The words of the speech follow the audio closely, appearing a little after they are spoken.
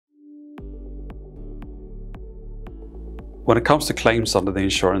When it comes to claims under the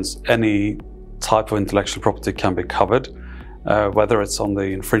insurance, any type of intellectual property can be covered, whether it's on the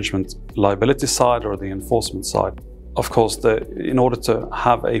infringement liability side or the enforcement side. Of course, in order to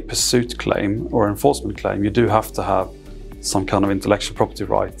have a pursuit claim or enforcement claim, you do have to have some kind of intellectual property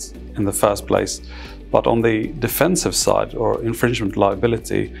rights in the first place. But on the defensive side or infringement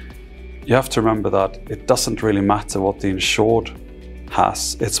liability, you have to remember that it doesn't really matter what the insured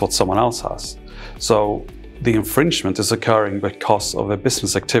has, it's what someone else has. So the infringement is occurring because of a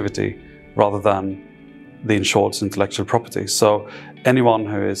business activity rather than the insured's intellectual property. So anyone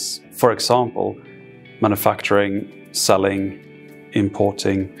who is, for example, manufacturing, selling,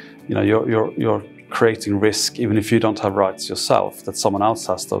 importing, you're creating risk even if you don't have rights yourself, that someone else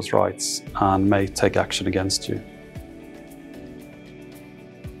has those rights and may take action against you.